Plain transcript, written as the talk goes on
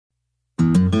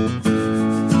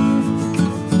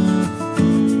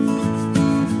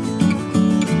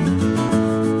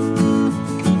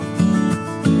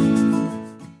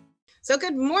So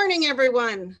good morning,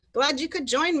 everyone. Glad you could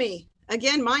join me.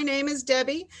 Again, my name is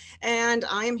Debbie, and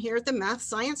I am here at the Math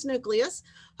Science Nucleus.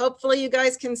 Hopefully you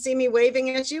guys can see me waving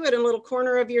at you at a little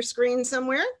corner of your screen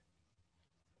somewhere.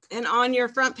 And on your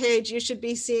front page, you should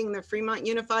be seeing the Fremont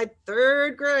Unified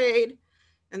third grade.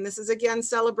 And this is again,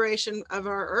 celebration of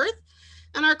our Earth.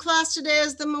 And our class today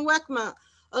is the Muwekma,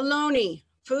 Ohlone,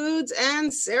 Foods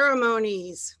and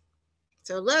Ceremonies.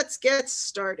 So let's get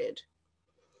started.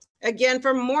 Again,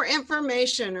 for more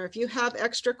information, or if you have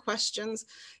extra questions,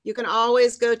 you can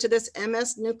always go to this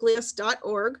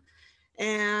msnucleus.org.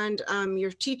 And your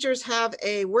teachers have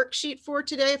a worksheet for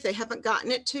today. If they haven't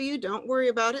gotten it to you, don't worry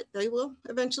about it. They will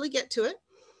eventually get to it.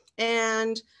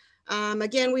 And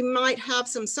again, we might have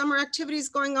some summer activities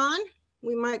going on.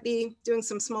 We might be doing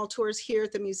some small tours here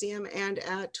at the museum and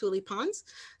at Thule Ponds.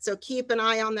 So keep an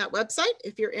eye on that website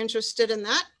if you're interested in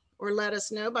that, or let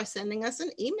us know by sending us an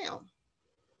email.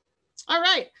 All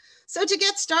right, so to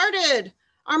get started,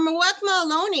 our Muwekma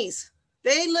Ohlones,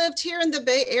 they lived here in the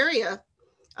Bay Area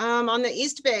on the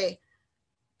East Bay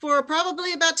for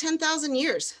probably about 10,000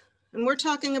 years. And we're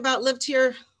talking about lived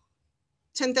here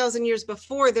 10,000 years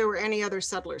before there were any other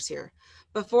settlers here,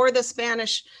 before the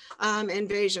Spanish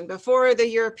invasion, before the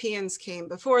Europeans came,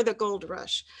 before the gold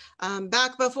rush,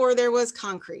 back before there was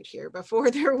concrete here,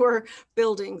 before there were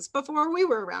buildings, before we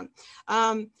were around.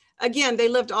 Again, they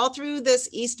lived all through this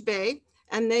East Bay,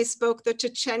 and they spoke the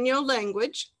Chochenyo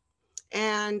language.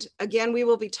 And again, we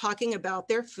will be talking about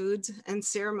their foods and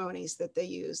ceremonies that they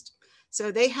used.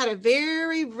 So they had a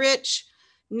very rich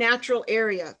natural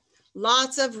area,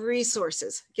 lots of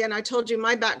resources. Again, I told you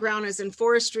my background is in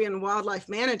forestry and wildlife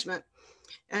management,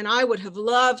 and I would have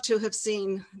loved to have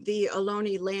seen the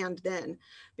Ohlone land then,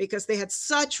 because they had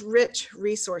such rich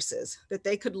resources that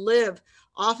they could live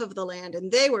off of the land. And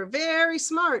they were very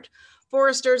smart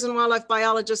foresters and wildlife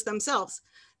biologists themselves.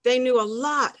 They knew a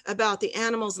lot about the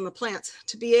animals and the plants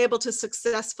to be able to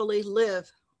successfully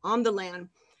live on the land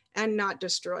and not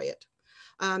destroy it.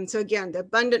 So again, the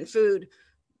abundant food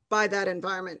by that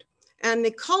environment. And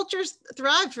the cultures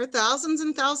thrived for thousands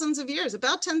and thousands of years,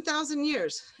 about 10,000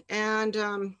 years. And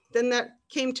then that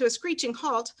came to a screeching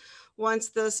halt once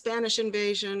the Spanish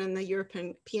invasion and the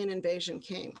European invasion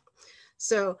came.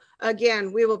 So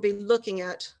again, we will be looking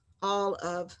at all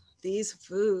of these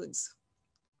foods.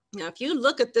 Now, if you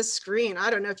look at this screen,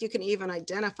 I don't know if you can even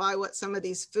identify what some of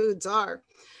these foods are.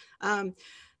 The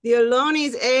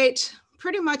Ohlones ate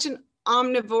pretty much an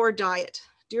omnivore diet.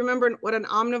 Do you remember what an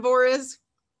omnivore is?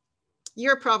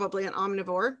 You're probably an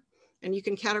omnivore, and you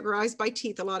can categorize by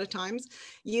teeth a lot of times.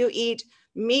 You eat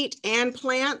meat and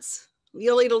plants.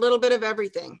 You'll eat a little bit of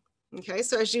everything. Okay,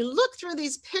 so as you look through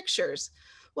these pictures,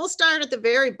 we'll start at the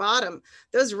very bottom.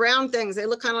 Those round things, they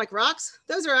look kind of like rocks.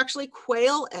 Those are actually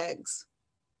quail eggs.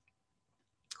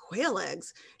 Quail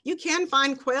eggs. You can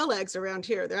find quail eggs around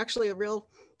here. They're actually a real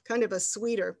kind of a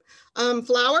sweeter.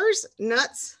 Flowers,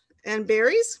 nuts, and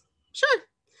berries. Sure.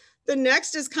 The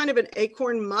next is kind of an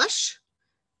acorn mush.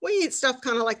 We eat stuff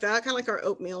kind of like that, kind of like our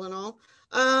oatmeal and all.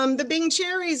 The Bing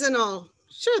cherries and all.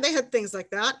 Sure, they had things like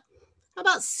that. How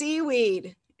about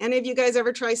seaweed? Any of you guys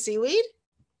ever try seaweed?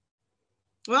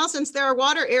 Well, since their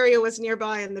water area was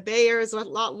nearby and the Bay Area is a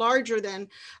lot larger than,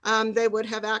 they would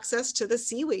have access to the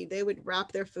seaweed. They would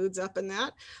wrap their foods up in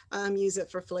that, use it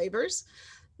for flavors.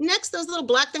 Next, those little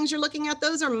black things you're looking at,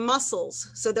 those are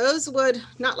mussels. So those would,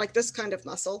 not like this kind of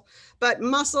mussel, but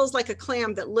mussels like a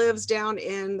clam that lives down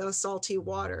in the salty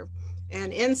water.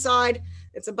 And inside,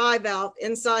 it's a bivalve.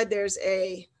 Inside there's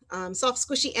a soft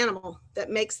squishy animal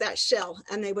that makes that shell,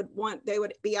 and they would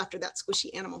be after that squishy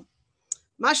animal.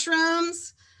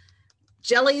 Mushrooms,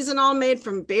 jellies and all made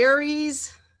from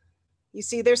berries. You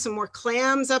see there's some more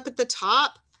clams up at the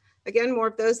top. Again, more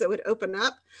of those that would open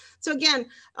up. So again,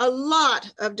 a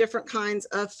lot of different kinds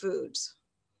of foods.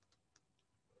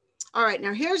 All right,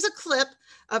 now here's a clip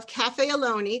of Cafe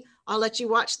Ohlone. I'll let you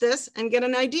watch this and get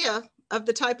an idea of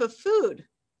the type of food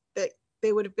that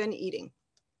they would have been eating.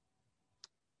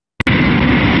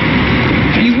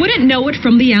 You wouldn't know it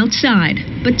from the outside,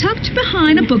 but tucked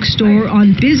behind a bookstore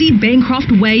on busy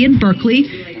Bancroft Way in Berkeley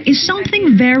is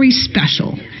something very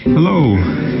special. Hello,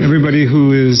 everybody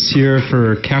who is here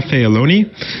for Cafe Ohlone.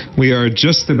 We are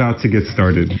just about to get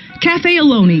started. Cafe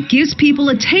Ohlone gives people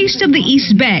a taste of the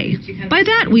East Bay. By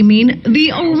that we mean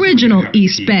the original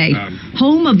East Bay,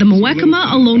 home of the Muwekma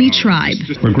Ohlone tribe.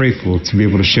 We're grateful to be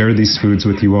able to share these foods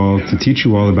with you all, to teach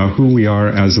you all about who we are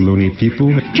as Ohlone people.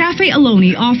 Cafe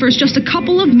Ohlone offers just a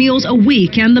couple of meals a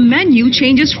week, and the menu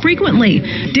changes frequently.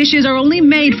 Dishes are only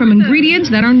made from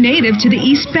ingredients that are native to the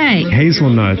East Bay.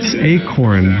 Hazelnuts,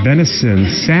 acorn, venison,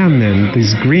 salmon,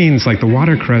 these greens like the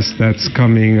watercress that's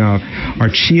coming up, our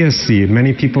chia seed.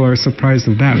 Many people are surprised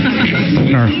of that.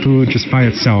 Our food just by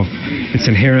itself, it's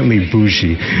inherently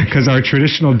bougie because our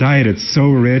traditional diet, it's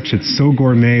so rich, it's so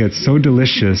gourmet, it's so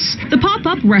delicious. The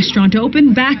pop-up restaurant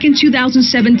opened back in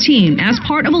 2017 as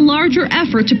part of a larger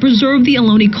effort to preserve the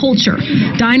Ohlone culture.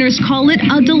 Diners call it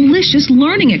a delicious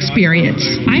learning experience.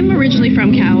 I'm originally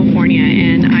from California,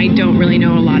 and I don't really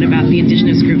know a lot about the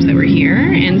indigenous groups that were here,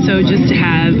 and so just to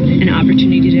have an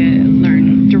opportunity to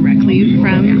learn directly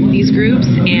from these groups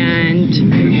and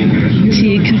to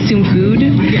consume food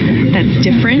that's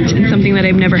different and something that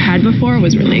I've never had before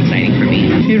was really exciting for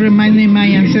me. It reminds me of my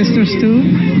ancestors too,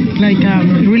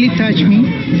 it really touched me.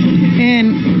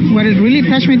 And what it really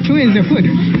touched me too is the food.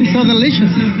 It's so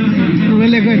delicious,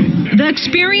 really good. The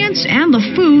experience and the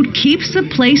food keeps the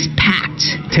place packed.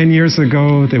 10 years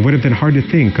ago, it would have been hard to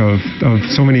think of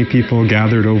so many people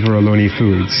gathered over Ohlone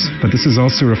foods. But this is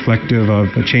also reflective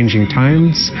of the changing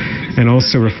times and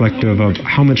also reflective of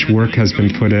how much work has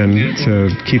been put in to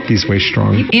keep these ways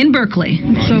strong. In Berkeley,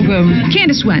 So good.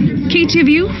 Candace Wen,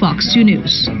 KTVU, Fox 2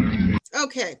 News.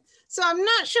 Okay, so I'm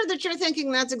not sure that you're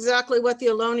thinking that's exactly what the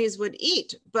Ohlones would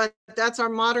eat, but that's our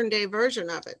modern day version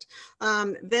of it.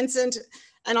 Vincent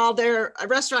and all their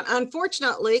restaurant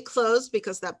unfortunately closed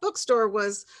because that bookstore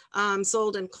was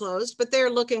sold and closed, but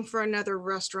they're looking for another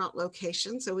restaurant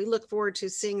location. So we look forward to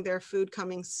seeing their food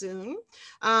coming soon.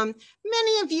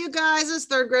 Many of you guys as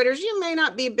third graders, you may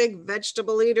not be big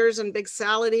vegetable eaters and big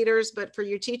salad eaters, but for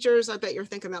your teachers, I bet you're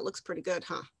thinking that looks pretty good,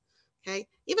 huh? Okay,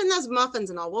 even those muffins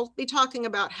and all, we'll be talking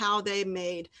about how they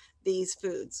made these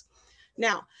foods.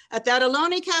 Now, at that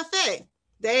Ohlone Cafe,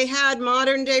 they had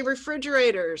modern day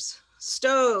refrigerators,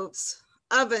 stoves,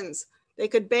 ovens. They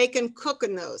could bake and cook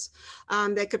in those.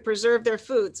 They could preserve their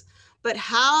foods. But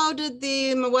how did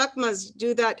the Mwekmas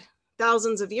do that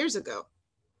thousands of years ago?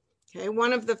 Okay,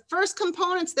 one of the first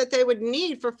components that they would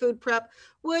need for food prep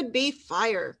would be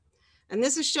fire. And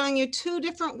this is showing you two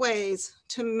different ways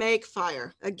to make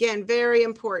fire. Again, very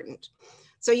important.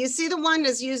 So you see the one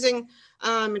is using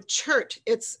chert.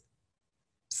 It's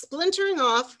splintering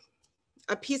off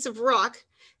a piece of rock,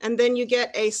 and then you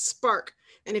get a spark.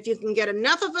 And if you can get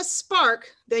enough of a spark,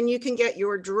 then you can get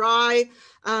your dry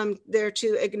there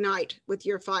to ignite with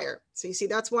your fire. So you see,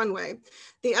 that's one way.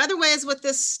 The other way is with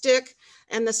this stick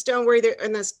and the stone where they're,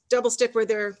 and this double stick where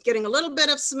they're getting a little bit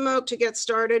of smoke to get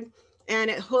started, and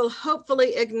it will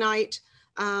hopefully ignite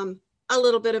a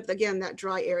little bit of, again, that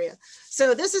dry area.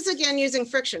 So this is, again, using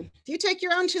friction. If you take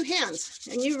your own two hands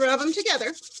and you rub them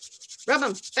together, rub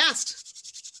them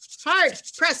fast, hard,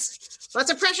 press,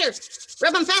 lots of pressure,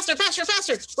 rub them faster, faster,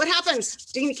 faster. What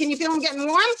happens? Can you feel them getting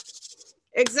warm?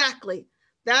 Exactly.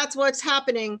 That's what's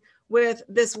happening with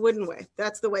this wooden way.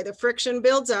 That's the way the friction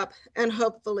builds up and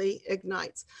hopefully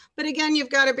ignites. But again,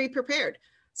 you've got to be prepared.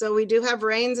 So we do have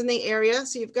rains in the area,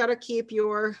 so you've got to keep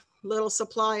your little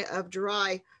supply of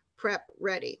dry prep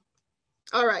ready.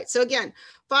 All right, so again,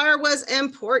 fire was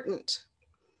important.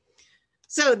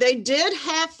 So they did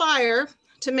have fire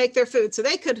to make their food. So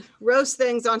they could roast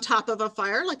things on top of a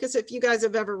fire, like as if you guys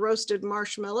have ever roasted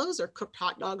marshmallows or cooked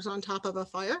hot dogs on top of a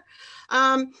fire.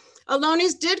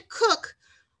 Ohlones did cook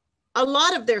a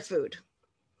lot of their food,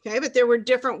 okay, but there were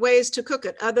different ways to cook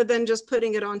it other than just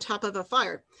putting it on top of a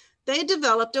fire. They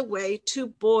developed a way to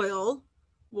boil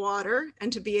water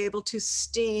and to be able to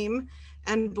steam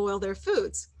and boil their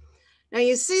foods. Now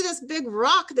you see this big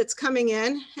rock that's coming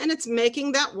in and it's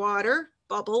making that water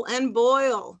bubble and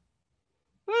boil.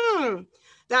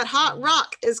 That hot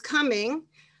rock is coming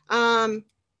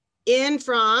in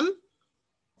from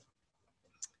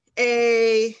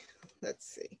a, let's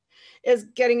see, is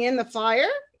getting in the fire.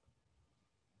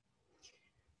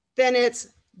 Then it's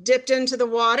dipped into the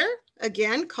water,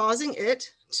 again, causing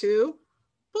it to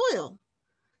boil.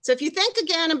 So if you think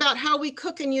again about how we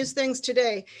cook and use things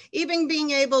today, even being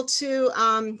able to,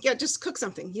 just cook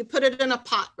something, you put it in a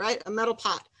pot, right? A metal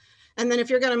pot. And then if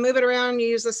you're gonna move it around, you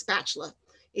use a spatula,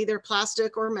 either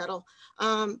plastic or metal.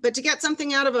 But to get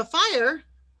something out of a fire,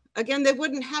 again, they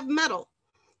wouldn't have metal.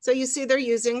 So you see they're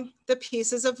using the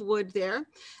pieces of wood there.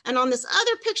 And on this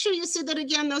other picture, you see that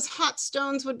again, those hot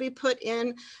stones would be put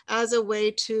in as a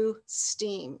way to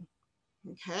steam,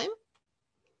 okay?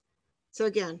 So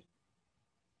again,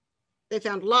 they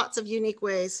found lots of unique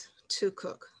ways to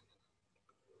cook.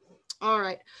 All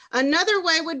right, another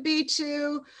way would be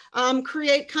to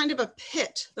create kind of a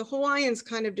pit. The Hawaiians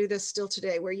kind of do this still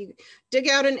today, where you dig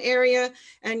out an area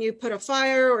and you put a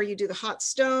fire or you do the hot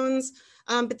stones.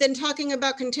 But then talking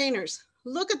about containers,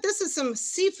 look at this as some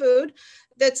seafood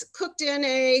that's cooked in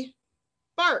a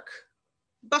bark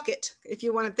bucket, if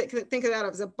you want to think of that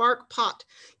as a bark pot.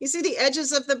 You see the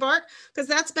edges of the bark? Because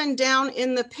that's been down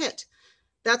in the pit.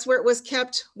 That's where it was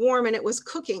kept warm and it was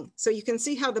cooking. So you can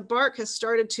see how the bark has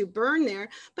started to burn there,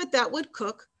 but that would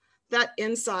cook that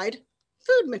inside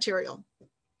food material.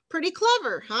 Pretty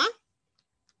clever, huh?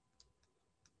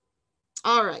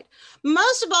 All right.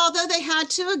 Most of all, though, they had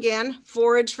to, again,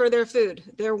 forage for their food.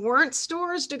 There weren't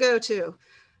stores to go to.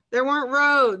 There weren't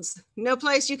roads, no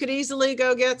place you could easily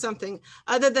go get something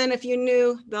other than if you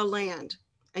knew the land,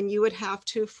 and you would have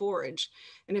to forage.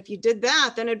 And if you did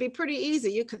that, then it'd be pretty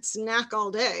easy. You could snack all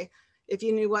day if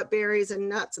you knew what berries and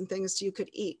nuts and things you could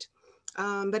eat.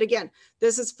 But again,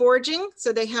 this is foraging.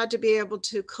 So they had to be able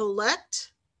to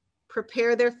collect,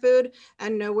 prepare their food,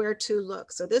 and know where to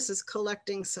look. So this is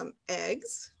collecting some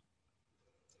eggs.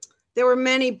 There were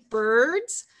many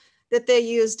birds that they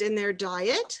used in their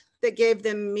diet that gave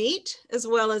them meat as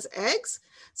well as eggs.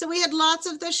 So we had lots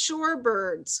of the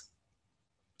shorebirds.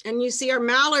 And you see our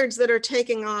mallards that are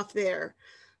taking off there.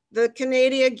 The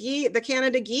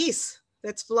Canada geese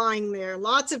that's flying there.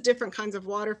 Lots of different kinds of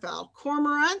waterfowl.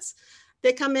 Cormorants,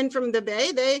 they come in from the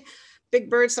bay. Big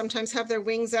birds sometimes have their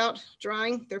wings out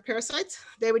drying their parasites.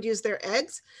 They would use their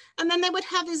eggs. And then they would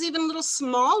have these even little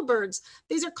small birds.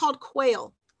 These are called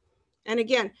quail. And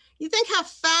again, you think how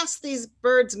fast these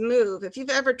birds move. If you've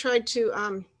ever tried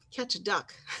to catch a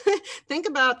duck, think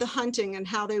about the hunting and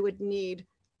how they would need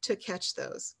to catch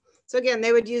those. So again,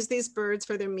 they would use these birds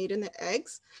for their meat and the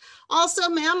eggs. Also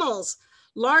mammals,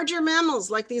 larger mammals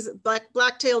like these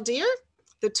black-tailed deer,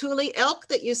 the Thule elk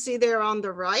that you see there on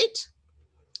the right.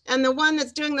 And the one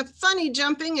that's doing the funny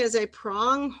jumping is a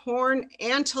pronghorn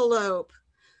antelope.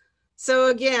 So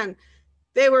again,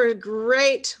 they were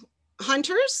great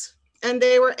hunters and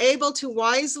they were able to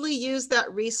wisely use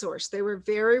that resource. They were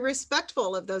very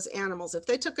respectful of those animals. If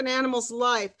they took an animal's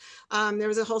life, there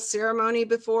was a whole ceremony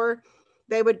before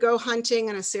they would go hunting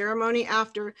and a ceremony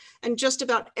after, and just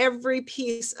about every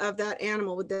piece of that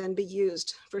animal would then be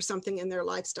used for something in their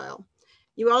lifestyle.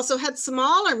 You also had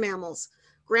smaller mammals,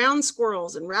 ground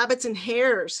squirrels and rabbits and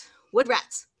hares, wood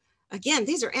rats. Again,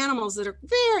 these are animals that are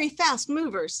very fast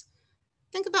movers.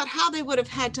 Think about how they would have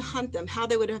had to hunt them, how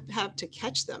they would have had to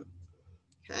catch them,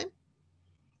 okay?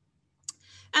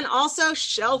 And also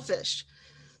shellfish.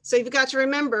 So you've got to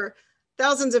remember,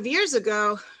 thousands of years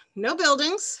ago, no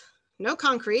buildings, no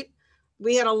concrete.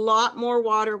 We had a lot more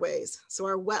waterways. So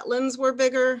our wetlands were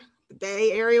bigger, the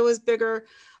Bay Area was bigger,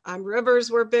 rivers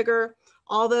were bigger.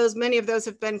 All those, many of those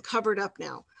have been covered up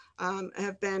now,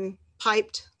 have been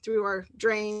piped through our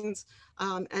drains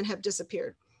and have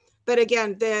disappeared. But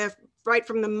again, right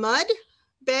from the mud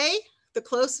bay, the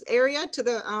close area to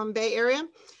the Bay Area,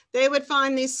 they would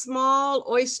find these small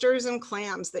oysters and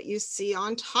clams that you see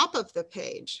on top of the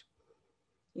page.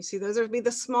 You see, those would be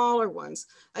the smaller ones.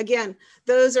 Again,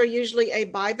 those are usually a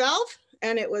bivalve,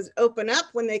 and it was open up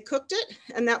when they cooked it,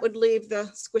 and that would leave the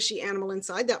squishy animal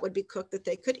inside that would be cooked that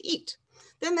they could eat.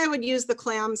 Then they would use the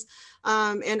clams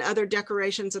and other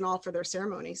decorations and all for their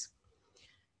ceremonies.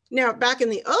 Now, back in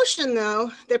the ocean, though,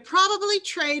 they probably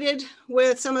traded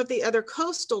with some of the other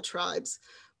coastal tribes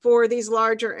for these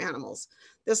larger animals.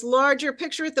 This larger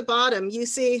picture at the bottom, you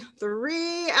see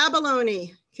 3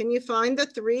 abalone. Can you find the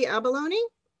 3 abalone?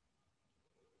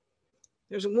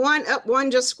 There's one, one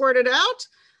just squirted out.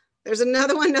 There's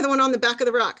another one on the back of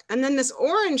the rock. And then this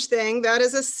orange thing, that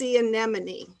is a sea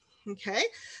anemone, okay?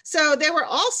 So they were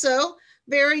also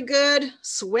very good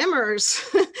swimmers.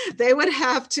 They would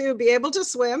have to be able to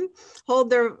swim, hold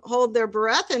their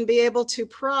breath, and be able to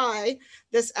pry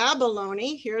this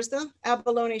abalone. Here's the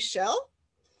abalone shell.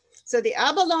 So the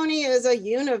abalone is a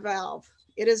univalve.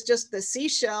 It is just the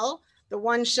seashell, the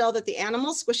one shell that the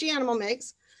animal, squishy animal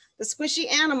makes. The squishy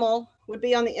animal would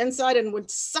be on the inside and would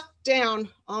suck down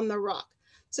on the rock.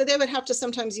 So they would have to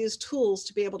sometimes use tools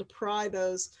to be able to pry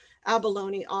those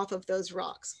abalone off of those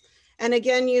rocks. And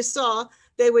again, you saw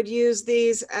they would use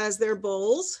these as their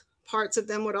bowls. Parts of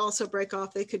them would also break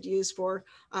off. They could use for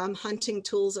hunting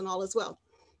tools and all as well.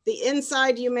 The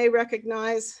inside you may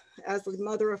recognize as the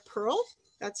mother of pearl.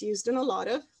 That's used in a lot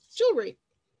of jewelry.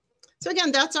 So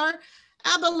again, that's our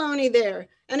abalone there.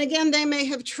 And again, they may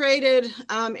have traded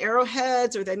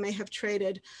arrowheads, or they may have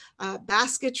traded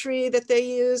basketry that they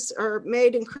used or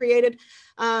made and created.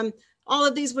 All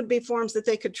of these would be forms that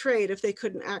they could trade if they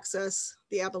couldn't access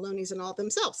the abalones and all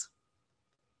themselves.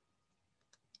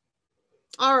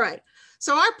 All right,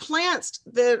 so our plants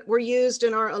that were used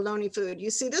in our Ohlone food, you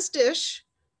see this dish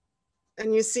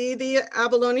and you see the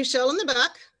abalone shell in the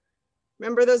back.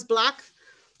 Remember those black,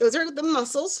 those are the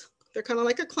mussels. They're kind of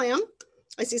like a clam.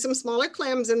 I see some smaller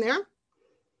clams in there.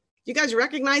 You guys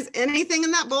recognize anything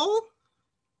in that bowl?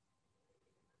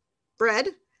 bread,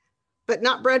 but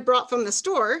not bread brought from the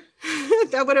store.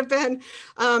 That would have been,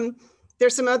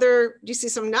 there's some other, do you see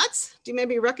some nuts? Do you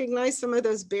maybe recognize some of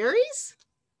those berries?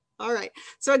 All right,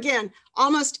 so again,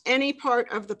 almost any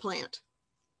part of the plant.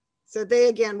 So they,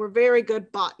 again, were very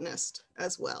good botanists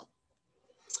as well.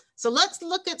 So let's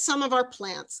look at some of our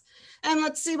plants and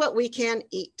let's see what we can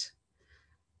eat.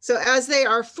 So as they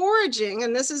are foraging,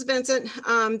 and this is Vincent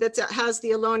that has the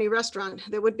Ohlone restaurant,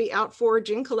 they would be out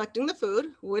foraging, collecting the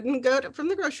food, wouldn't go from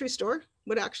the grocery store,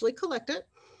 would actually collect it.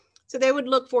 So they would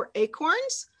look for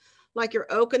acorns, like your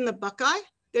oak and the buckeye.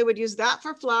 They would use that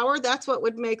for flour. That's what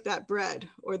would make that bread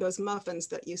or those muffins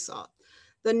that you saw.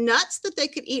 The nuts that they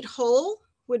could eat whole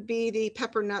would be the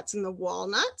pepper nuts and the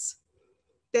walnuts.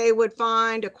 They would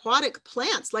find aquatic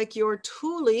plants like your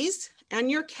tules and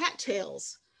your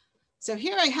cattails. So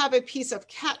here I have a piece of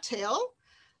cattail.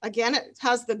 Again, it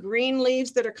has the green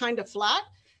leaves that are kind of flat,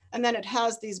 and then it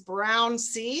has these brown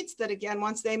seeds that, again,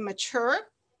 once they mature,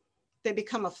 they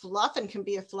become a fluff and can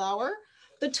be a flower.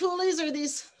 The tules are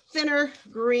these thinner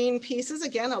green pieces,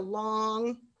 again, a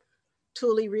long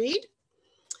tule reed.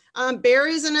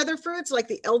 Berries and other fruits like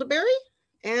the elderberry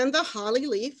and the holly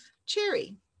leaf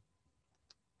cherry.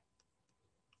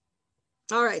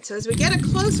 All right, so as we get a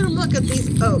closer look at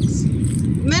these oaks,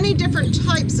 many different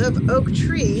types of oak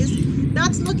trees,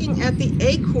 that's looking at the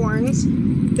acorns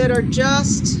that are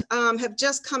just, have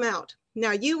just come out.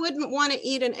 Now, you wouldn't want to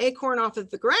eat an acorn off of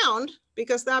the ground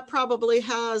because that probably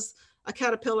has a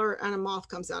caterpillar and a moth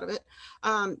comes out of it.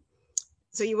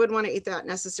 So you wouldn't want to eat that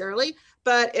necessarily.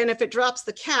 And if it drops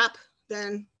the cap,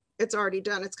 then it's already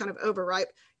done. It's kind of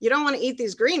overripe. You don't want to eat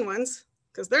these green ones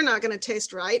because they're not going to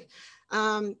taste right.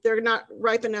 They're not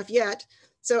ripe enough yet.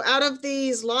 So out of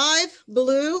these live,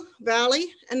 blue, valley,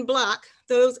 and black,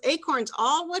 those acorns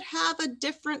all would have a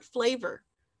different flavor.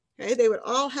 Okay, they would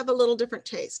all have a little different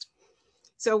taste.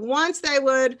 So once they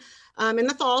would, in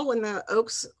the fall, when the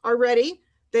oaks are ready,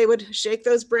 they would shake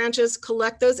those branches,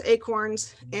 collect those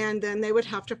acorns, and then they would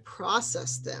have to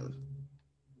process them.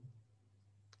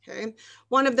 Okay,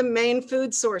 one of the main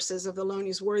food sources of the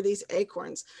Ohlones were these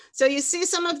acorns. So you see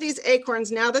some of these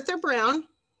acorns now that they're brown,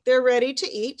 they're ready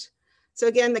to eat. So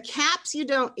again, the caps you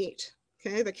don't eat.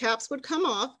 Okay, the caps would come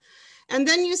off. And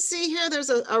then you see here there's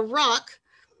a rock,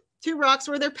 two rocks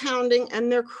where they're pounding and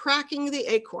they're cracking the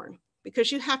acorn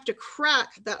because you have to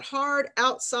crack that hard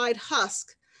outside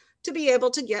husk to be able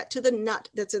to get to the nut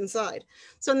that's inside.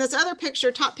 So in this other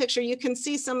picture, top picture, you can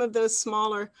see some of those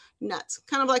smaller nuts,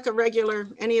 kind of like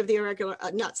any of the irregular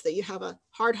nuts that you have a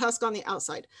hard husk on the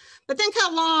outside. But think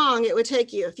how long it would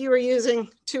take you if you were using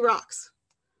two rocks,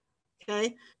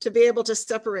 okay, to be able to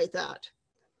separate that.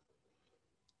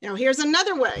 Now here's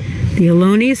another way. The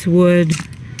Ohlones would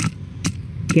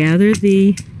gather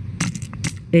the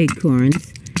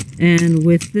acorns, and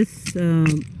with this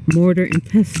mortar and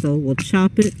pestle will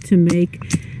chop it to make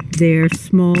their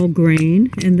small grain,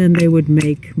 and then they would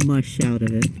make mush out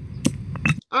of it.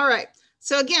 All right,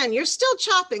 so again, you're still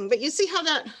chopping, but you see how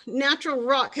that natural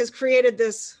rock has created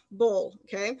this bowl,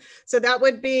 okay? So that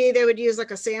would be, they would use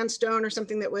like a sandstone or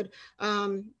something that would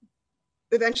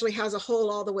eventually has a hole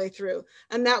all the way through.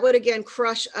 And that would, again,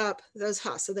 crush up those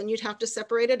husks. So then you'd have to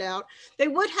separate it out. They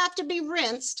would have to be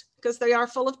rinsed because they are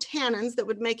full of tannins that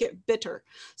would make it bitter.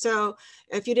 So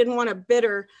if you didn't want a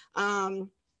bitter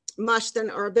mush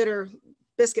then, or a bitter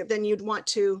biscuit, then you'd want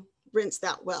to rinse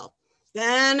that well.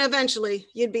 Then eventually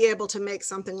you'd be able to make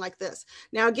something like this.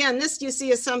 Now, again, this you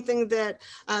see is something that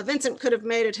Vincent could have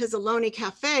made at his Ohlone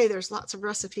Cafe. There's lots of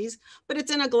recipes, but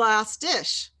it's in a glass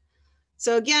dish.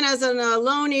 So again, as an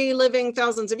Ohlone living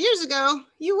thousands of years ago,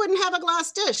 you wouldn't have a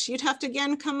glass dish. You'd have to,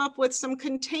 again, come up with some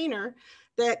container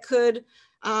that could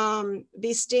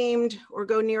be steamed or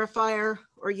go near a fire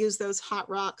or use those hot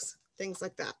rocks, things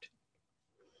like that.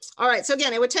 All right, so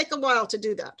again, it would take a while to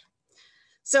do that.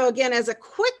 So again, as a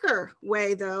quicker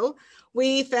way though,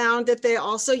 we found that they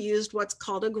also used what's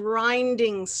called a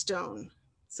grinding stone.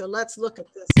 So let's look at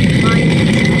this. Grinding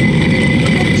stone.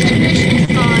 Look at the initial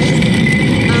size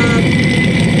of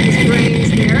these grains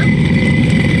there.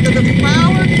 So the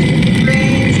flour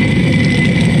grains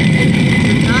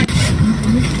are not.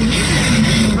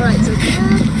 All right, so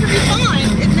they're pretty fine.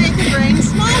 It made the grains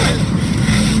smaller.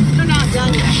 They're not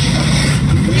done yet.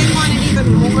 We want it even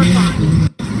more fine.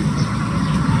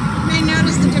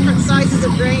 Notice the different sizes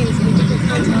of grains and different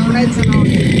kinds of breads and all.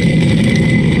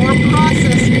 More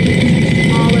processed meat, the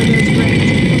smaller those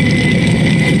grains.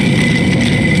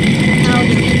 Now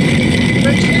the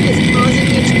friction is causing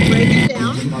you to break it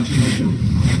down.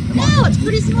 No, it's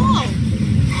pretty small.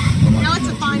 Now it's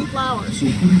a fine flour.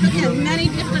 Again, many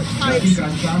different types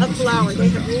of flower. They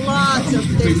have lots of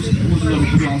things that can grow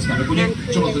and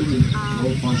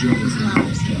create these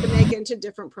flowers to make into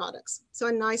different products. So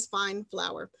a nice fine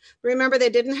flower. Remember, they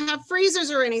didn't have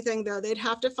freezers or anything though. They'd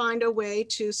have to find a way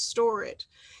to store it.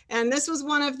 And this was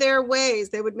one of their ways.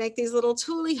 They would make these little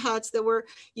tule huts that were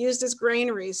used as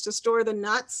granaries to store the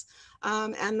nuts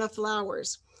and the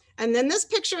flowers. And then this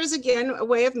picture is again a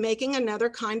way of making another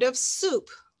kind of soup,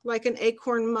 like an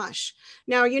acorn mush.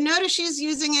 Now you notice she's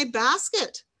using a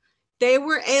basket. They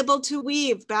were able to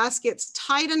weave baskets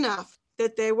tight enough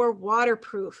that they were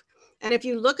waterproof. And if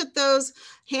you look at those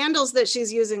handles that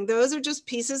she's using, those are just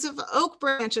pieces of oak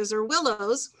branches or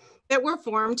willows that were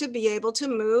formed to be able to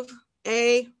move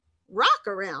a rock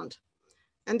around.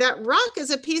 And that rock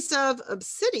is a piece of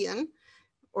obsidian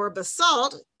or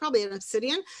basalt, probably an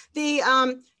obsidian.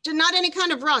 Not any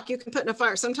kind of rock you can put in a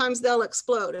fire. Sometimes they'll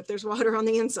explode if there's water on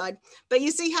the inside. But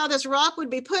you see how this rock would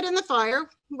be put in the fire.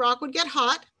 Rock would get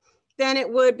hot. Then it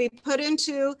would be put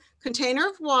into a container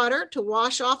of water to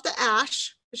wash off the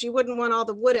ash, because you wouldn't want all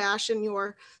the wood ash in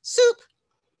your soup.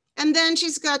 And then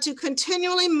she's got to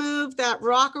continually move that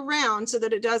rock around so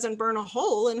that it doesn't burn a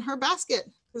hole in her basket,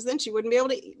 because then she wouldn't be able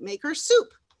to make her soup.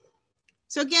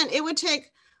 So again, it would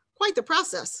take quite the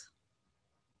process.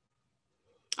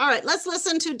 All right, let's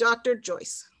listen to Dr.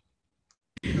 Joyce.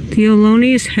 The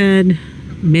Ohlones had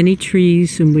many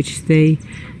trees in which they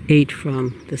ate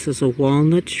from. This is a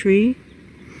walnut tree.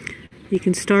 You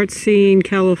can start seeing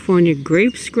California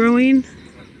grapes growing.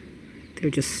 They're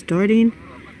just starting.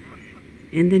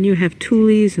 And then you have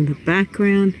tules in the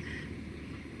background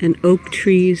and oak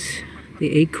trees.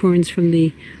 The acorns from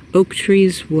the oak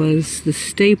trees was the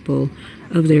staple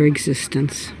of their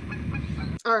existence.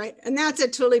 All right, and that's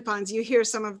at tulipans. You hear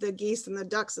some of the geese and the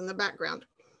ducks in the background.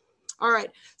 All right,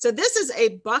 so this is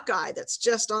a buckeye that's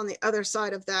just on the other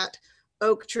side of that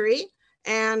oak tree.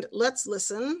 And let's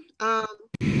listen.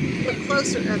 Look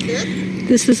closer at this.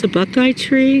 This is a buckeye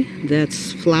tree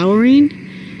that's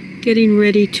flowering, getting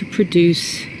ready to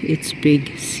produce its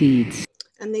big seeds.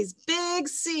 And these big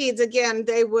seeds, again,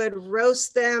 they would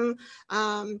roast them.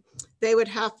 They would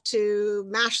have to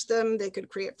mash them. They could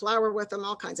create flour with them,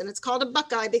 all kinds. And it's called a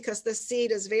buckeye because the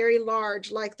seed is very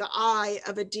large, like the eye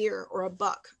of a deer or a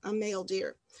buck, a male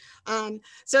deer.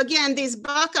 So again, these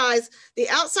buckeyes, the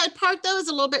outside part though is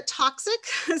a little bit toxic.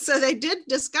 So they did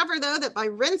discover though that by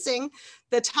rinsing,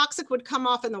 the toxic would come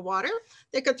off in the water.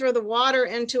 They could throw the water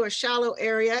into a shallow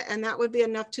area and that would be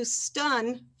enough to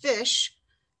stun fish.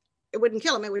 It wouldn't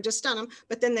kill them, it would just stun them,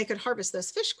 but then they could harvest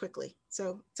those fish quickly.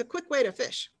 So it's a quick way to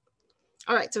fish.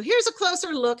 All right, so here's a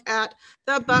closer look at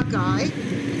the buckeye.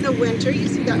 In the winter, you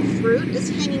see that fruit is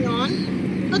hanging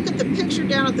on. Look at the picture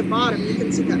down at the bottom. You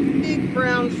can see that big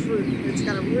brown fruit. It's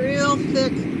got a real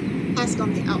thick husk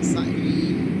on the outside.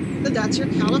 So that's your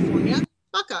California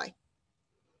buckeye.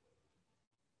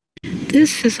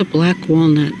 This is a black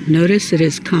walnut. Notice it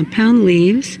has compound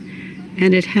leaves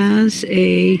and it has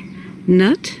a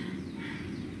nut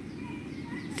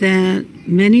that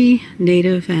many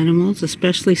native animals,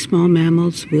 especially small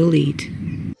mammals, will eat.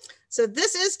 So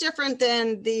this is different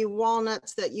than the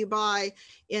walnuts that you buy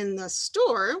in the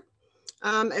store.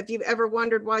 If you've ever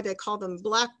wondered why they call them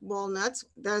black walnuts,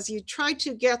 as you try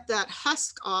to get that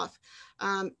husk off,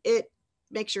 it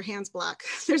makes your hands black.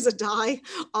 There's a dye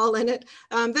all in it.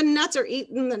 The nuts are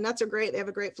eaten. The nuts are great. They have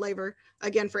a great flavor,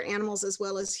 again, for animals as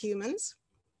well as humans.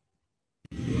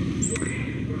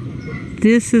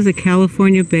 This is a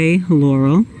California bay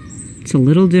laurel. It's a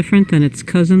little different than its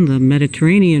cousin, the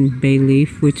Mediterranean bay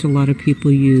leaf, which a lot of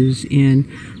people use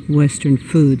in Western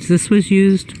foods. This was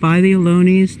used by the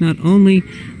Ohlones not only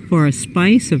for a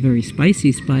spice, a very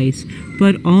spicy spice,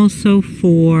 but also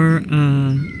for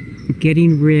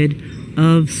getting rid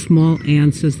of small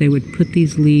ants as they would put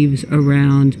these leaves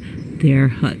around their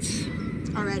huts.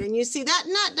 All right, and you see that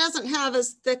nut doesn't have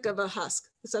as thick of a husk,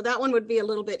 so that one would be a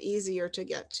little bit easier to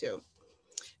get to.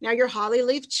 Now your holly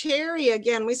leaf cherry,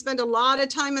 again, we spend a lot of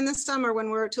time in the summer when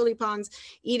we're at tulipans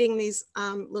eating these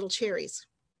little cherries.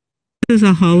 This is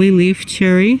a holly leaf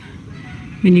cherry,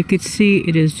 and you could see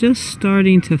it is just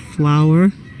starting to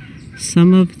flower.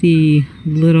 Some of the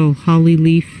little holly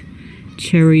leaf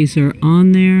cherries are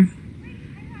on there,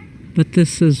 but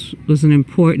this was an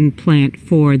important plant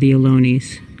for the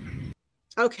Ohlones.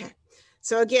 Okay.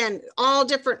 So again, all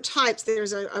different types.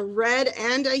 There's a red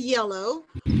and a yellow.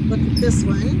 Look at this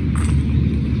one.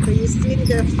 So you see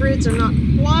the fruits are not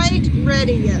quite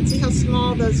ready yet. See how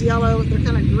small those yellow, they're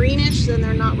kind of greenish, and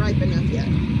they're not ripe enough yet.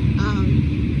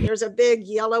 There's a big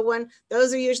yellow one.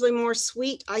 Those are usually more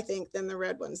sweet, I think, than the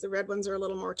red ones. The red ones are a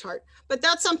little more tart. But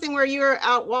that's something where you're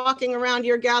out walking around,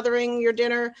 you're gathering your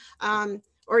dinner,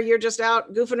 or you're just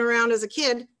out goofing around as a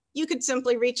kid. You could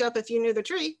simply reach up if you knew the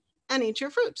tree and eat your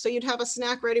fruit. So you'd have a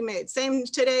snack ready made. Same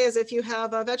today as if you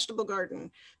have a vegetable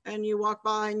garden and you walk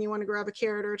by and you want to grab a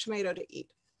carrot or a tomato to eat.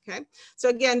 Okay. So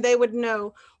again, they would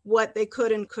know what they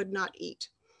could and could not eat.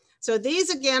 So these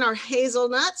again are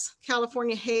hazelnuts,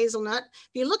 California hazelnut. If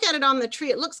you look at it on the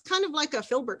tree, it looks kind of like a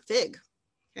filbert fig.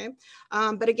 Okay.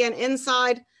 But again,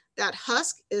 inside that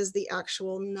husk is the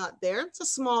actual nut there. It's a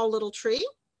small little tree.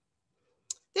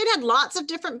 They'd had lots of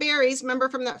different berries. Remember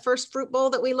from that first fruit bowl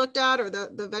that we looked at, or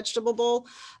the vegetable bowl?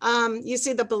 You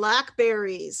see the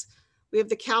blackberries. We have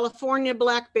the California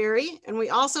blackberry, and we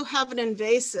also have an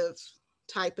invasive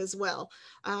type as well.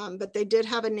 But they did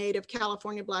have a native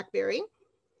California blackberry.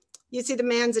 You see the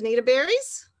manzanita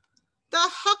berries, the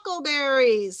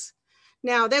huckleberries.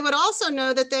 Now, they would also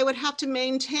know that they would have to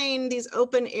maintain these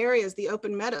open areas, the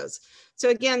open meadows. So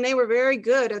again, they were very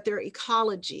good at their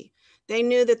ecology. They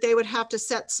knew that they would have to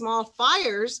set small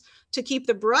fires to keep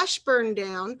the brush burned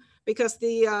down, because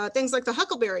the things like the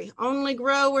huckleberry only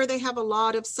grow where they have a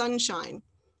lot of sunshine.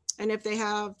 And if they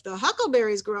have the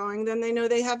huckleberries growing, then they know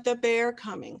they have the bear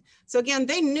coming. So again,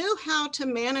 they knew how to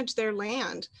manage their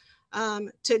land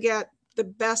to get the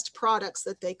best products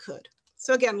that they could.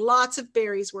 So again, lots of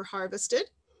berries were harvested.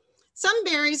 Some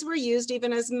berries were used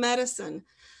even as medicine.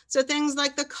 So things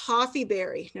like the coffee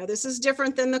berry. Now this is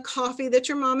different than the coffee that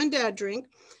your mom and dad drink,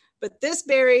 but this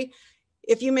berry,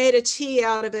 if you made a tea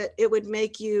out of it, it would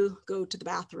make you go to the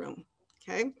bathroom,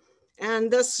 okay?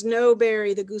 And the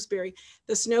snowberry, the gooseberry,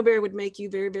 the snowberry would make you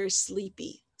very, very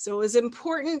sleepy. So it was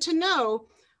important to know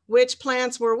which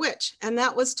plants were which, and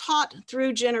that was taught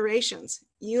through generations.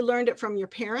 You learned it from your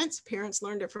parents, parents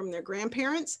learned it from their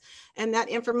grandparents, and that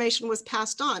information was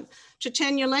passed on.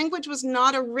 Chochenyo language was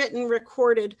not a written,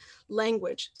 recorded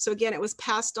language. So again, it was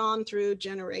passed on through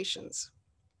generations.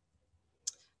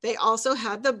 They also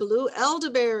had the blue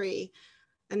elderberry.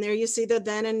 And there you see the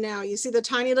then and now. You see the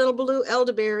tiny little blue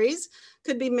elderberries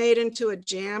could be made into a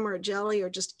jam or a jelly or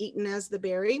just eaten as the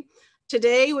berry.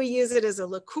 Today we use it as a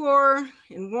liqueur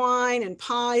in wine and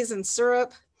pies and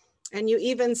syrup. And you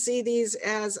even see these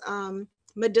as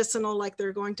medicinal, like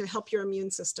they're going to help your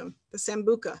immune system. The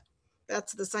sambuca,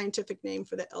 that's the scientific name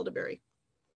for the elderberry.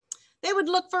 They would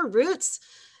look for roots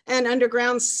and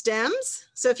underground stems.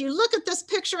 So if you look at this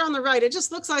picture on the right, it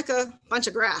just looks like a bunch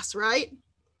of grass, right?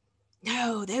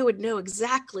 No, they would know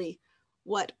exactly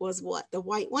what was what. The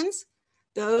white ones,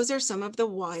 those are some of the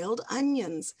wild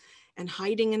onions. And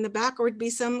hiding in the back would be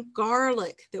some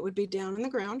garlic that would be down in the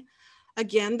ground.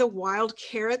 Again, the wild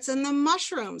carrots and the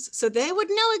mushrooms. So they would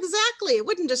know exactly, it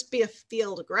wouldn't just be a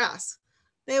field of grass.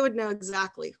 They would know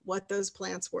exactly what those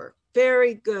plants were.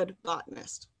 Very good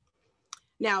botanist.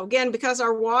 Now, again, because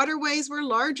our waterways were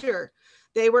larger,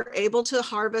 they were able to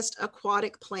harvest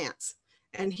aquatic plants.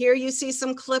 And here you see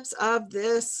some clips of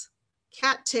this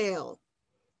cattail.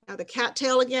 Now the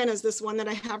cattail again is this one that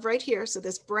I have right here. So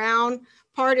this brown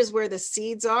part is where the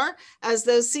seeds are. As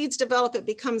those seeds develop, it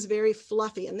becomes very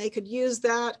fluffy, and they could use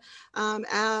that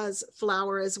as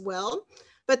flour as well.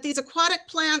 But these aquatic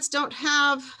plants don't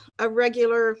have a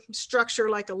regular structure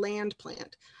like a land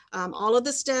plant. All of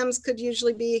the stems could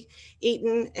usually be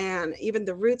eaten, and even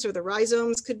the roots or the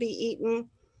rhizomes could be eaten.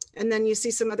 And then you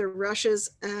see some other rushes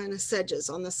and sedges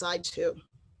on the side too,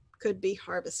 could be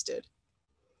harvested.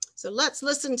 So let's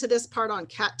listen to this part on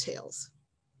cattails.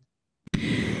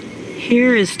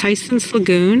 Here is Tyson's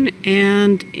Lagoon,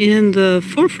 and in the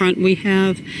forefront we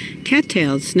have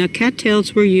cattails. Now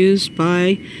cattails were used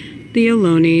by the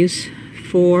Ohlones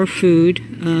for food,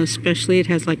 especially it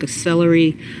has like a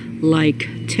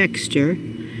celery-like texture.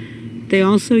 They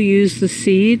also use the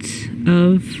seeds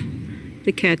of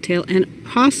the cattail, and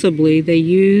possibly they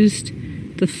used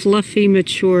the fluffy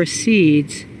mature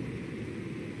seeds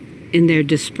in their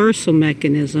dispersal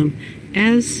mechanism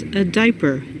as a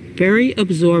diaper. Very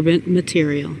absorbent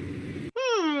material.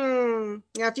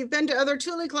 Yeah, if you've been to other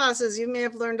Thule classes, you may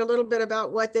have learned a little bit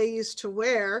about what they used to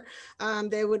wear.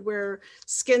 They would wear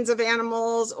skins of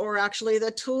animals, or actually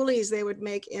the tules they would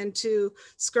make into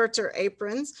skirts or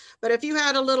aprons. But if you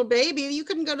had a little baby, you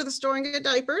couldn't go to the store and get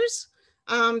diapers.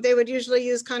 They would usually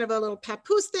use kind of a little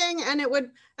papoose thing, and it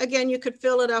would, again, you could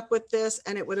fill it up with this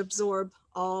and it would absorb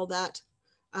all that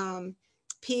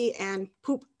pee and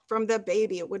poop from the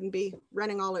baby. It wouldn't be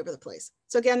running all over the place.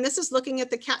 So again, this is looking at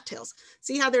the cattails.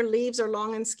 See how their leaves are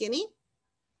long and skinny,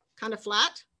 kind of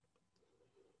flat?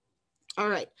 All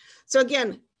right. So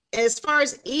again, as far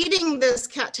as eating this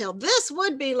cattail, this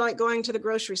would be like going to the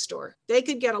grocery store. They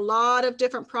could get a lot of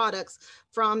different products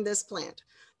from this plant.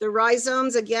 The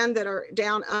rhizomes, again, that are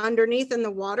down underneath in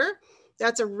the water,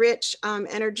 that's a rich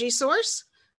energy source.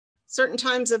 Certain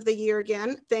times of the year,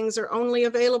 again, things are only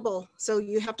available. So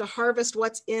you have to harvest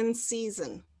what's in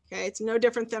season. Okay, it's no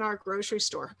different than our grocery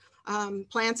store.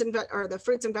 Plants or the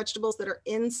fruits and vegetables that are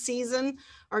in season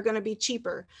are going to be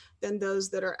cheaper than those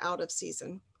that are out of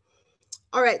season.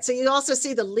 All right, so you also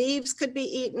see the leaves could be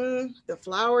eaten, the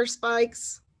flower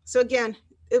spikes. So again,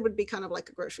 it would be kind of like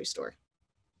a grocery store.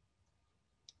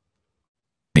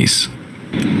 Nice.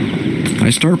 I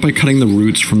start by cutting the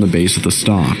roots from the base of the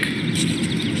stalk.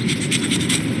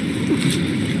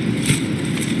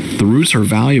 The roots are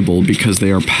valuable because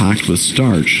they are packed with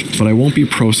starch, but I won't be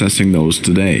processing those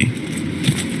today.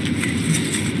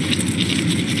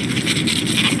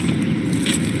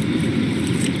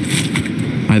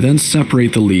 I then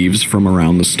separate the leaves from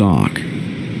around the stalk.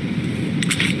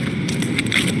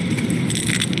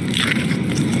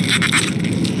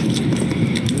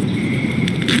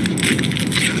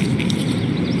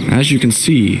 As you can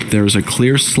see, there is a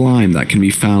clear slime that can be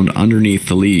found underneath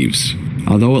the leaves.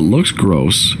 Although it looks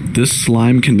gross, this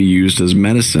slime can be used as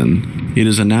medicine. It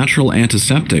is a natural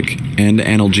antiseptic and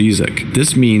analgesic.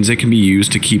 This means it can be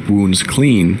used to keep wounds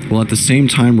clean, while at the same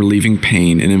time relieving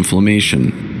pain and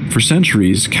inflammation. For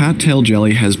centuries, cattail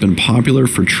jelly has been popular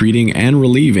for treating and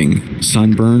relieving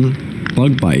sunburn,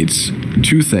 bug bites,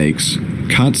 toothaches,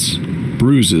 cuts,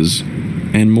 bruises,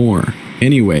 and more.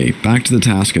 Anyway, back to the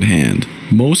task at hand.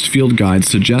 Most field guides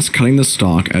suggest cutting the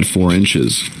stalk at 4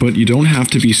 inches, but you don't have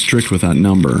to be strict with that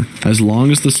number. As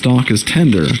long as the stalk is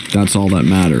tender, that's all that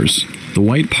matters. The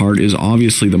white part is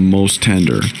obviously the most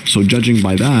tender, so judging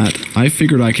by that, I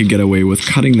figured I could get away with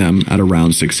cutting them at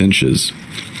around 6 inches.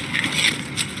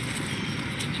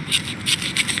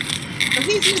 So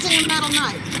he's using a metal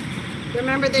knife.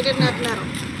 Remember, they didn't have metal.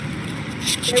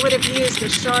 They would have used a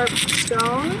sharp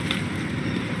stone.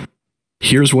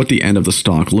 Here's what the end of the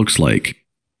stalk looks like.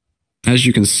 As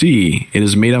you can see, it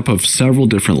is made up of several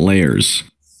different layers.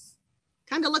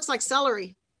 Kind of looks like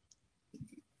celery.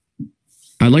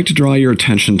 I'd like to draw your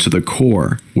attention to the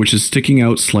core, which is sticking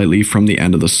out slightly from the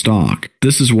end of the stalk.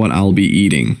 This is what I'll be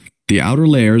eating. The outer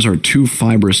layers are too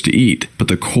fibrous to eat, but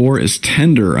the core is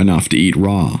tender enough to eat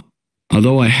raw.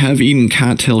 Although I have eaten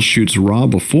cattail shoots raw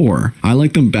before, I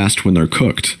like them best when they're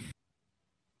cooked.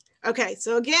 Okay,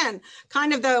 so again,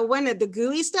 kind of the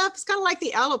gooey stuff, it's kind of like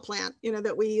the aloe plant,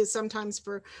 that we use sometimes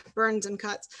for burns and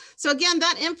cuts. So again,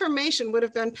 that information would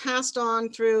have been passed on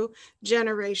through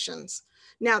generations.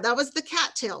 Now that was the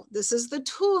cattail. This is the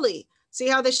tule. See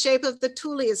how the shape of the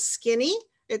tule is skinny?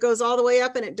 It goes all the way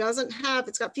up and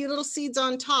it's got a few little seeds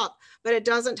on top, but it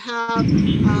doesn't have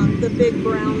the big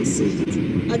brown seeds.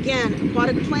 Again,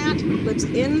 aquatic plant lives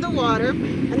in the water,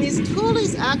 and these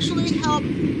tules actually help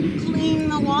clean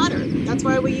the water. That's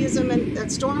why we use them at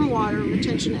stormwater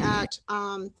retention at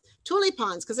tule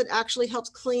ponds, because it actually helps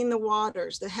clean the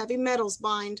waters. The heavy metals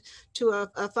bind to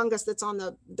a fungus that's on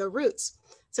the roots.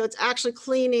 So it's actually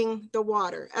cleaning the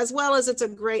water, as well as it's a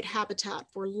great habitat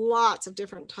for lots of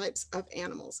different types of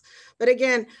animals. But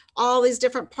again, all these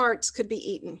different parts could be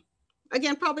eaten.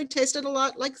 Again, probably tasted a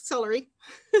lot like celery.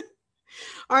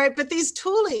 All right, but these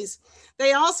tules,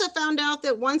 they also found out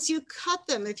that once you cut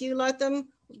them, if you let them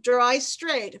dry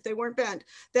straight, if they weren't bent,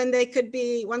 then they could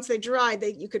be, once they dried,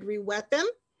 you could re-wet them,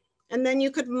 and then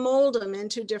you could mold them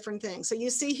into different things. So you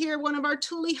see here one of our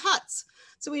tule huts.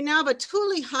 So we now have a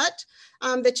tule hut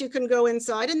that you can go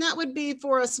inside, and that would be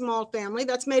for a small family.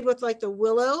 That's made with like the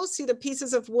willow, see the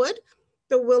pieces of wood,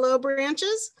 the willow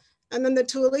branches, and then the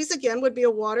tules again would be a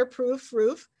waterproof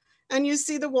roof. And you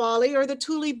see the wally or the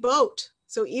tule boat.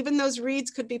 So even those reeds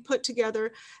could be put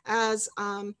together as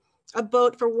a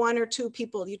boat for 1 or 2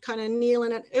 people. You'd kind of kneel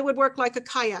in it. It would work like a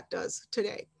kayak does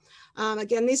today.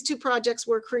 Again, these 2 projects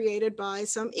were created by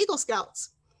some Eagle Scouts.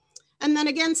 And then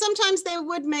again, sometimes they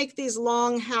would make these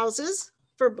long houses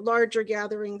for larger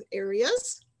gathering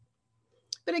areas.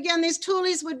 But again, these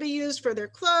tules would be used for their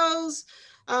clothes,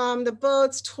 the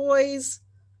boats, toys,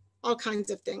 all kinds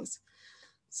of things.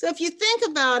 So if you think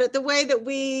about it, the way that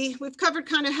we've covered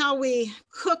kind of how we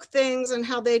cook things and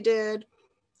how they did,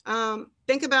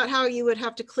 think about how you would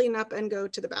have to clean up and go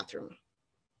to the bathroom.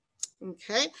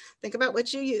 Okay, think about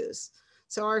what you use.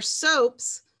 So our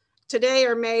soaps today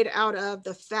are made out of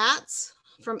the fats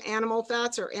from animal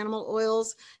fats or animal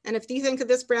oils. And if you think of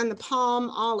this brand, the palm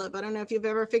olive, I don't know if you've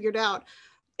ever figured out,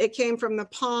 it came from the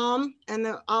palm and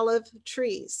the olive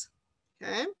trees.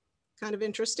 Okay, kind of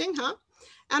interesting, huh?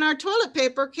 And our toilet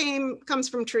paper comes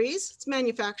from trees. It's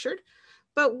manufactured.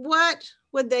 But what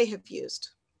would they have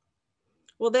used?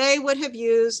 Well, they would have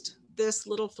used this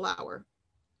little flower.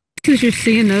 This is your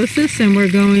ceanothus, and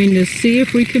we're going to see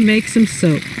if we can make some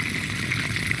soap.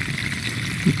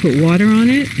 You put water on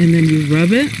it, and then you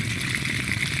rub it,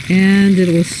 and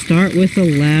it will start with a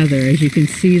lather, as you can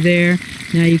see there.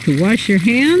 Now you can wash your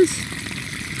hands.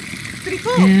 Pretty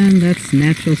cool. And that's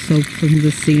natural soap from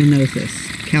the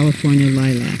ceanothus, California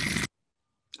lilac.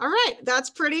 All right,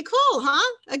 that's pretty cool,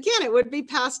 huh? Again, it would be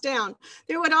passed down.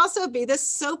 There would also be this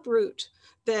soap root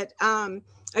that,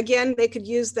 again, they could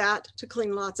use that to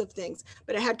clean lots of things,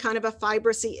 but it had kind of a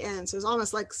fibrousy end. So it was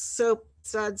almost like soap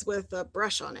suds with a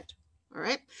brush on it. All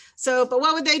right. So, but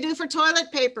what would they do for toilet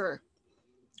paper?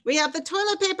 We have the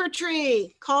toilet paper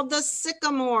tree called the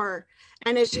sycamore.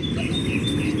 And as you look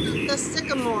at the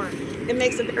sycamore, it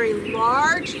makes a very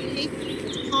large leaf.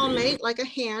 It's palmate, like a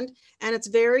hand, and it's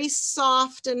very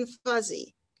soft and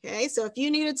fuzzy. Okay. So if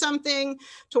you needed something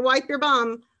to wipe your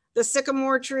bum, the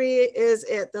sycamore tree is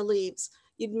it, the leaves.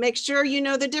 You'd make sure you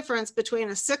know the difference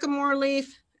between a sycamore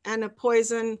leaf and a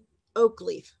poison oak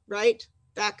leaf, right?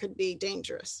 That could be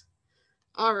dangerous.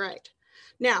 All right.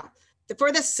 Now,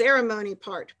 for the ceremony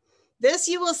part, this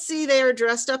you will see they are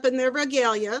dressed up in their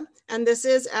regalia, and this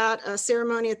is at a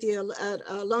ceremony at the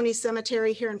Ohlone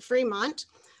Cemetery here in Fremont.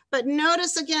 But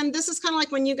notice again, this is kind of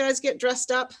like when you guys get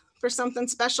dressed up for something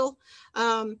special,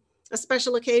 a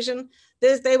special occasion.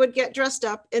 They would get dressed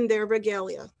up in their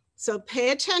regalia. So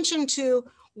pay attention to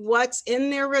what's in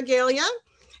their regalia.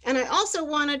 And I also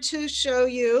wanted to show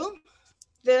you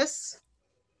this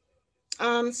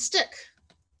stick.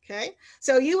 Okay,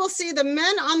 so you will see the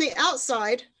men on the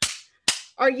outside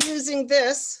are using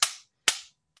this,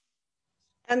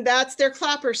 and that's their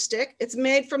clapper stick. It's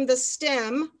made from the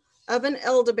stem of an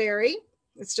elderberry.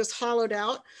 It's just hollowed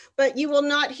out, but you will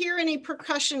not hear any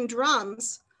percussion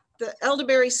drums. The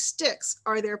elderberry sticks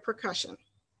are their percussion.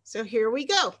 So here we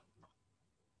go.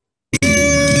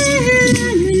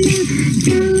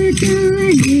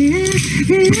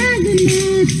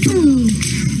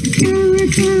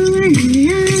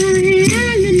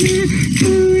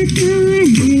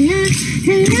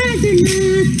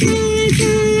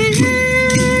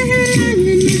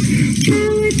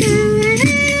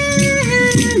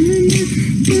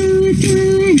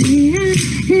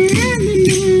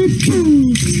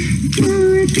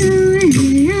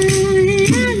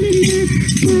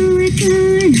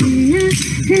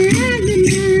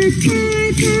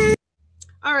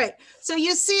 All right, so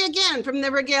you see again from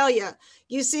the regalia,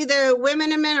 you see the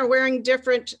women and men are wearing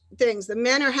different things. The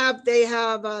men have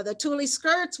the tulle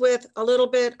skirts with a little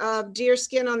bit of deer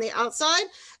skin on the outside,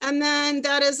 and then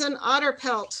that is an otter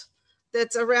pelt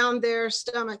that's around their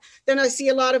stomach. Then I see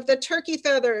a lot of the turkey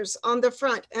feathers on the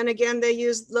front, and again they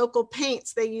used local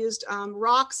paints. They used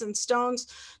rocks and stones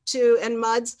and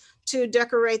muds to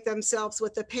decorate themselves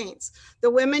with the paints. The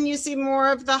women, you see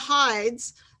more of the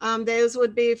hides. Those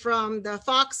would be from the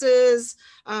foxes,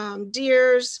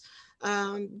 deers,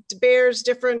 bears,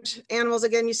 different animals.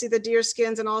 Again, you see the deer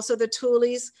skins and also the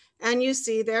tulles, and you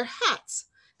see their hats.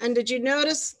 And did you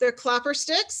notice their clapper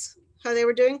sticks, how they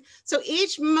were doing? So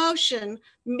each motion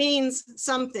means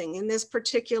something in this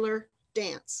particular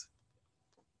dance.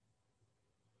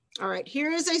 All right,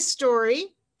 here is a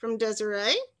story from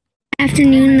Desiree.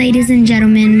 Afternoon, ladies and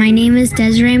gentlemen. My name is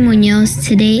Desiree Munoz.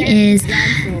 Today is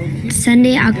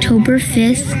Sunday, October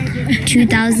 5th,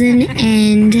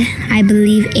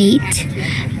 2008,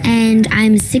 and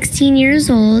I'm 16 years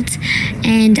old,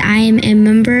 and I'm a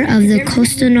member of the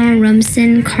Kostono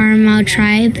Rumsen Karamau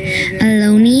tribe,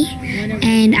 Ohlone,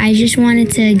 and I just wanted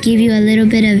to give you a little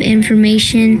bit of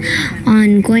information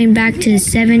on going back to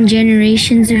 7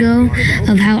 generations ago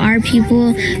of how our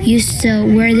people used to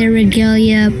wear their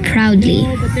regalia proudly.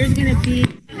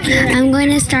 I'm going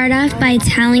to start off by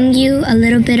telling you a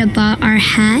little bit about our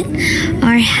hat.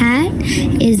 Our hat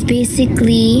is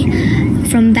basically,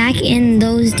 from back in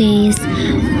those days,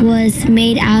 was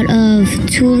made out of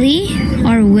tulle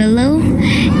or willow,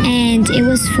 and it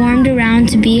was formed around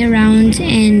to be around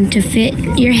and to fit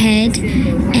your head,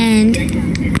 and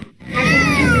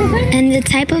the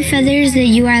type of feathers that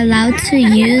you are allowed to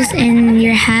use in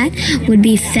your hat would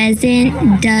be pheasant,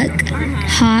 duck,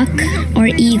 hawk, or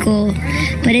eagle.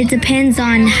 But it depends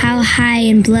on how high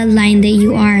in bloodline that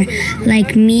you are.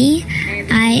 Like me,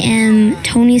 I am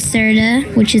Tony Serta,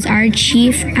 which is our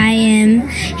chief. I am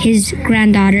his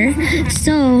granddaughter.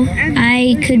 So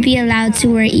I could be allowed to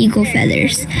wear eagle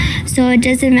feathers. So it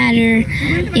doesn't matter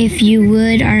if you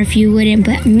would or if you wouldn't.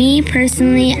 But me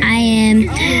personally, I am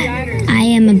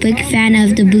a big fan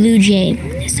of the blue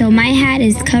jay. So my hat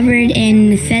is covered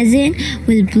in pheasant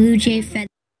with blue jay feathers.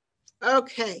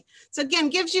 Okay, So again,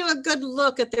 gives you a good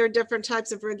look at their different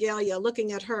types of regalia,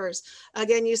 looking at hers.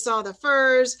 Again, you saw the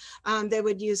furs. They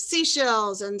would use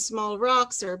seashells and small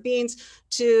rocks or beans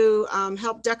to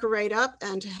help decorate up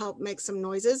and to help make some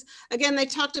noises. Again, they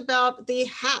talked about the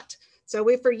hat. So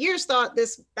we for years thought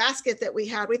this basket that we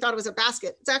had, we thought it was a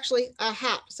basket. It's actually a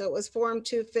hat. So it was formed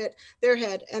to fit their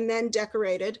head and then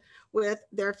decorated with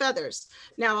their feathers.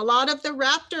 Now, a lot of the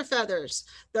raptor feathers,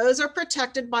 those are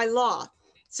protected by law.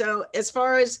 So as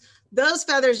far as those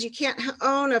feathers, you can't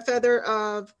own a feather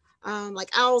of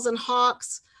like owls and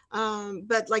hawks,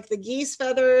 but like the geese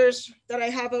feathers that I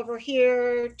have over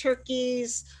here,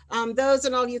 turkeys, those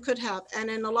and all you could have. And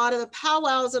in a lot of the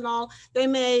powwows and all, they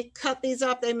may cut these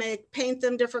up, they may paint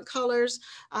them different colors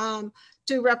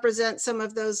to represent some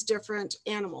of those different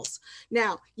animals.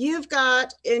 Now, you've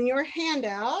got in your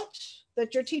handout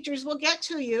that your teachers will get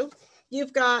to you,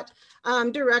 you've got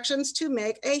directions to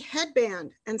make a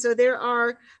headband. And so there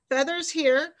are feathers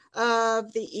here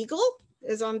of the eagle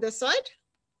is on this side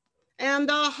and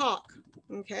the hawk,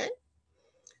 okay?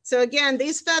 So again,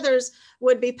 these feathers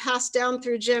would be passed down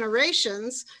through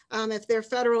generations if they're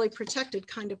federally protected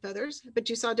kind of feathers. But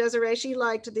you saw Desiree, she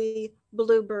liked the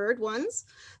bluebird ones.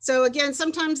 So again,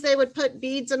 sometimes they would put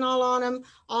beads and all on them,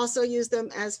 also use them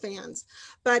as fans.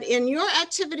 But in your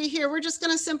activity here, we're just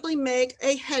gonna simply make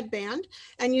a headband.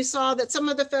 And you saw that some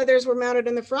of the feathers were mounted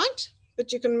in the front,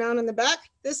 but you can mount in the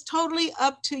back. This is totally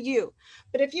up to you.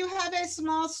 But if you have a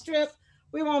small strip,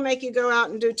 we won't make you go out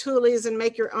and do tules and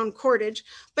make your own cordage,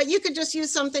 but you could just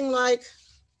use something like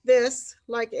this,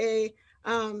 like a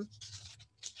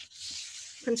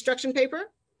construction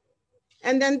paper.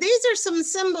 And then these are some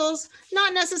symbols,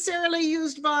 not necessarily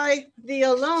used by the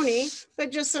Ohlone,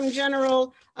 but just some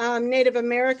general Native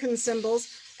American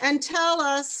symbols, and tell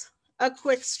us a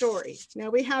quick story. Now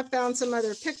we have found some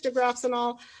other pictographs and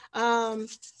all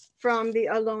from the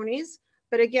Ohlones,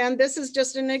 but again, this is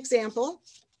just an example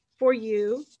for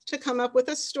you to come up with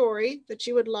a story that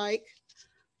you would like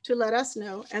to let us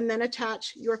know and then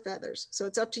attach your feathers. So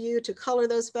it's up to you to color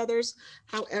those feathers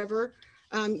however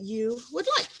you would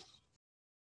like.